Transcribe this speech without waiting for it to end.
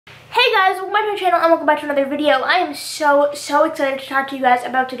Hey guys, welcome back to my channel and welcome back to another video. I am so excited to talk to you guys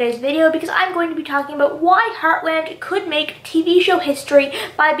about today's video because I'm going to be talking about why Heartland could make TV show history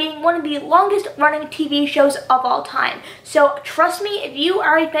by being one of the longest running TV shows of all time. So trust me, if you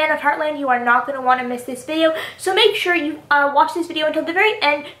are a fan of Heartland, you are not going to want to miss this video. So make sure you watch this video until the very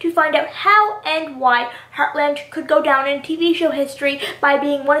end to find out how and why Heartland could go down in TV show history by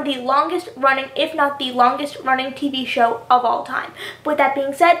being one of the longest running, if not the longest running TV show of all time. With that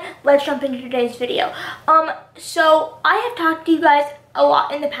being said, let's jump into today's video. So I have talked to you guys a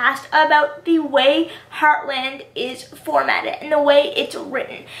lot in the past about the way Heartland is formatted and the way it's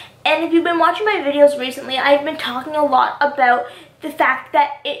written. And if you've been watching my videos recently, I've been talking a lot about the fact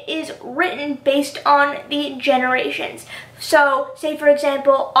that it is written based on the generations. So, say for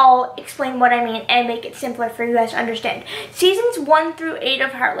example, I'll explain what I mean and make it simpler for you guys to understand. Seasons 1 through 8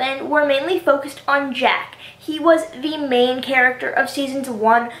 of Heartland were mainly focused on Jack. He was the main character of seasons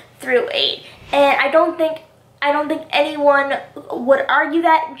 1 through 8. And I don't think anyone would argue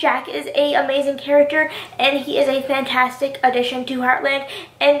that Jack is an amazing character, and he is a fantastic addition to Heartland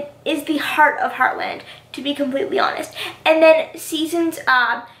and is the heart of Heartland, to be completely honest. And then seasons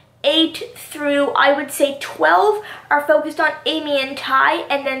 8 through, I would say, 12 are focused on Amy and Ty,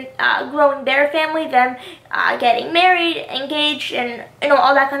 and then growing their family, them getting married, engaged, and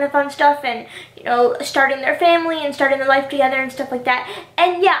all that kind of fun stuff, and starting their family and starting their life together and stuff like that.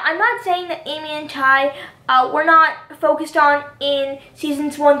 And yeah, I'm not saying that Amy and Ty were not focused on in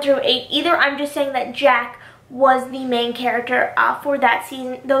seasons 1 through 8 either. I'm just saying that Jack was the main character for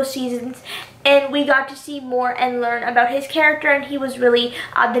those seasons, and we got to see more and learn about his character, and he was really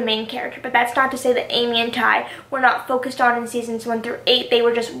the main character. But that's not to say that Amy and Ty were not focused on in seasons 1 through 8. They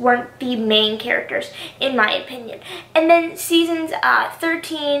weren't the main characters, in my opinion. And then seasons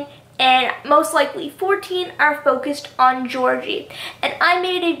 13 and most likely 14 are focused on Georgie. And I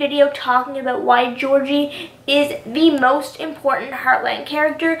made a video talking about why Georgie is the most important Heartland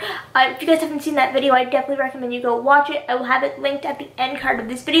character. If you guys haven't seen that video, I definitely recommend you go watch it. I will have it linked at the end card of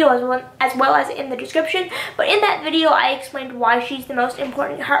this video as well as in the description. But in that video, I explained why she's the most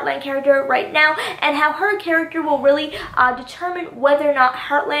important Heartland character right now and how her character will really determine whether or not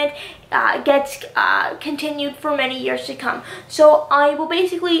Heartland gets continued for many years to come. So I will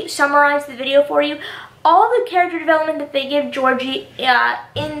basically summarize the video for you. All the character development that they give Georgie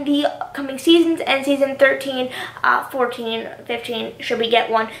in the upcoming seasons, and season 13, 14, 15, should we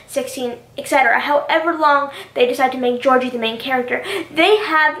get one, 16, etc. However long they decide to make Georgie the main character, they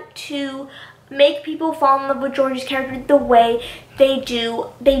have to make people fall in love with Georgie's character the way they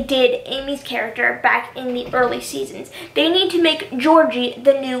did Amy's character back in the early seasons. They need to make Georgie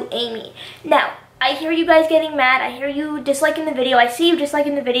the new Amy. Now, I hear you guys getting mad. I hear you disliking the video. I see you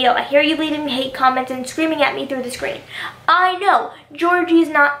disliking the video. I hear you leaving hate comments and screaming at me through the screen. I know Georgie is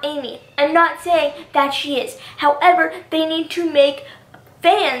not Amy. I'm not saying that she is. However, they need to make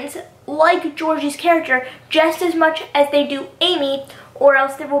fans like Georgie's character just as much as they do Amy, or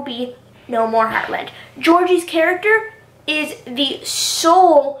else there will be no more Heartland. Georgie's character is the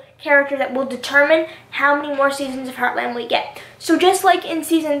sole character that will determine how many more seasons of Heartland we get. So just like in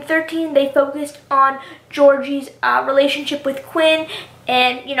season 13, they focused on Georgie's relationship with Quinn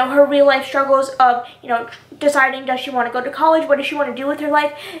and, her real life struggles of, deciding, does she want to go to college? What does she want to do with her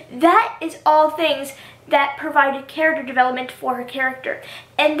life? That is all things that provided character development for her character.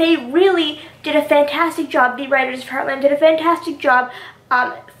 And they really did a fantastic job. The writers of Heartland did a fantastic job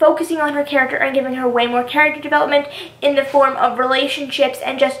focusing on her character and giving her way more character development in the form of relationships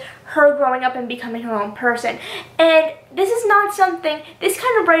and just her growing up and becoming her own person. And this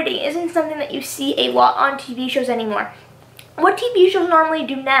kind of writing isn't something that you see a lot on TV shows anymore. What TV shows normally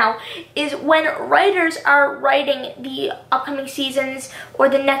do now is when writers are writing the upcoming seasons or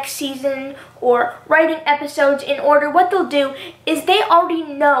the next season or writing episodes in order, what they'll do is they already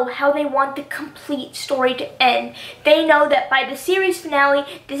know how they want the complete story to end. They know that by the series finale,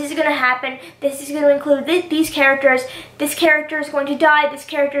 this is going to happen, this is going to include these characters, this character is going to die, this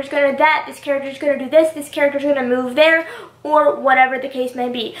character is going to that, this character is going to do this character is going to move there, or whatever the case may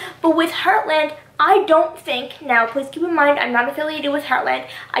be. But with Heartland, I don't think, now please keep in mind I'm not affiliated with Heartland,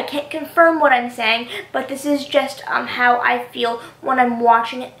 I can't confirm what I'm saying, but this is just how I feel when I'm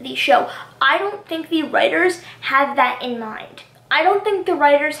watching the show. I don't think the writers have that in mind. I don't think the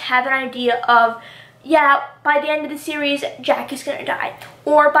writers have an idea of, yeah, by the end of the series, Jack is gonna die,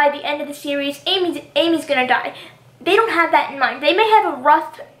 or by the end of the series, Amy's gonna die. They don't have that in mind. They may have a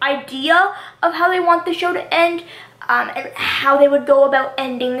rough idea of how they want the show to end, and how they would go about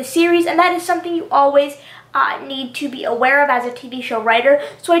ending the series, and that is something you always need to be aware of as a TV show writer.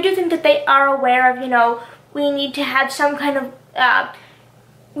 So I do think that they are aware of, we need to have some kind of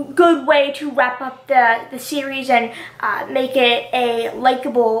good way to wrap up the series and make it a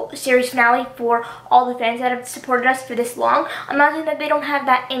likable series finale for all the fans that have supported us for this long. I'm not saying that they don't have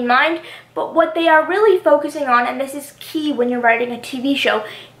that in mind, but what they are really focusing on, and this is key when you're writing a TV show,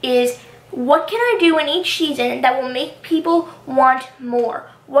 is what can I do in each season that will make people want more?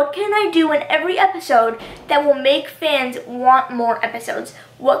 What can I do in every episode that will make fans want more episodes?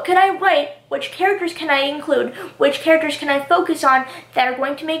 What can I write? Which characters can I include? Which characters can I focus on that are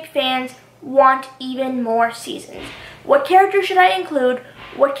going to make fans want even more seasons? What characters should I include?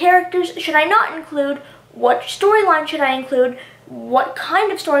 What characters should I not include? What storyline should I include? What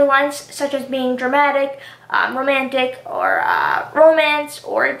kind of storylines, such as being dramatic, romantic, or romance,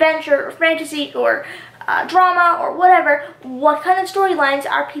 or adventure, or fantasy, or drama, or whatever, what kind of storylines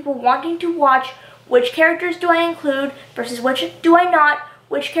are people wanting to watch? Which characters do I include versus which do I not?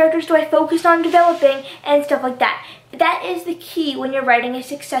 Which characters do I focus on developing, and stuff like that. That is the key when you're writing a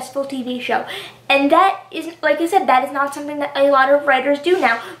successful TV show. And that is, like I said, that is not something that a lot of writers do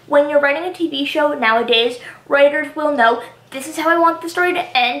now. When you're writing a TV show nowadays, writers will know, this is how I want the story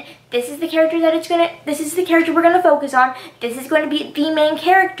to end, this is the character this is the character we're gonna focus on, this is going to be the main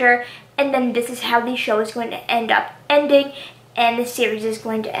character, and then this is how the show is going to end up ending, and the series is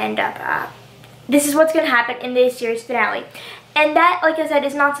going to end up, this is what's going to happen in the series finale. And that, like I said,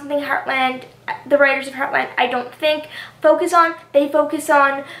 is not something Heartland, the writers of Heartland, I don't think, focus on. They focus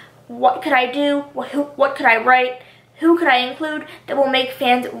on what could I do, what could I write, who could I include that will make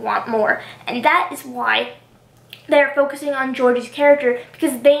fans want more. And that is why they're focusing on Georgie's character,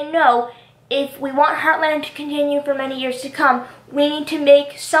 because they know if we want Heartland to continue for many years to come, we need to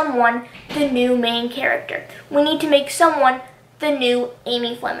make someone the new main character. We need to make someone the new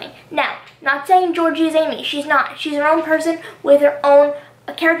Amy Fleming. Now, not saying Georgie is Amy. She's not. She's her own person with her own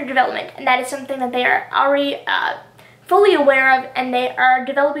character development, and that is something that they are already fully aware of, and they are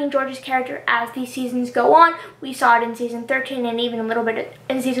developing Georgie's character as these seasons go on. We saw it in season 13 and even a little bit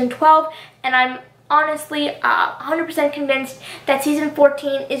in season 12, and I'm honestly 100% convinced that season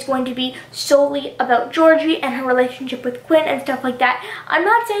 14 is going to be solely about Georgie and her relationship with Quinn and stuff like that. I'm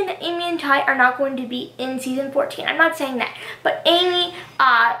not saying that Amy and Ty are not going to be in season 14. I'm not saying that. But Amy,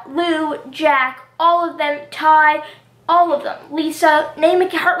 Lou, Jack, all of them, Ty, all of them, Lisa, name a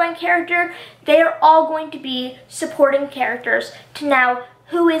Heartland character, they are all going to be supporting characters to now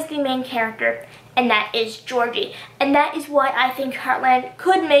who is the main character, and that is Georgie. And that is why I think Heartland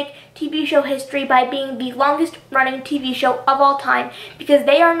could make TV show history by being the longest running TV show of all time, because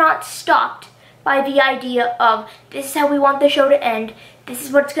they are not stopped by the idea of this is how we want the show to end, this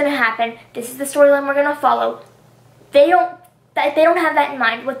is what's going to happen, this is the storyline we're going to follow. They don't have that in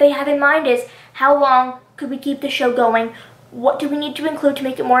mind. What they have in mind is how long could we keep the show going, what do we need to include to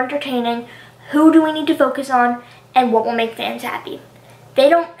make it more entertaining, who do we need to focus on, and what will make fans happy. They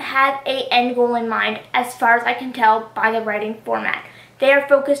don't have an end goal in mind, as far as I can tell by the writing format. They are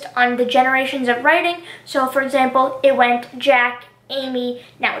focused on the generations of writing. So, for example, it went Jack, Amy,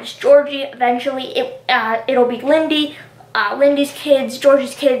 now it's Georgie. Eventually, it'll be Lindy, Lindy's kids,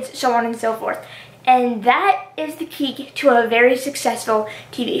 Georgie's kids, so on and so forth. And that is the key to a very successful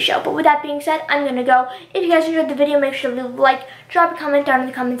TV show. But with that being said, I'm going to go. If you guys enjoyed the video, make sure to leave a like, drop a comment down in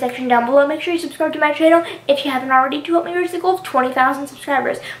the comment section down below. Make sure you subscribe to my channel if you haven't already to help me reach the goal of 20,000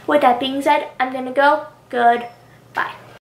 subscribers. With that being said, I'm going to go. Goodbye.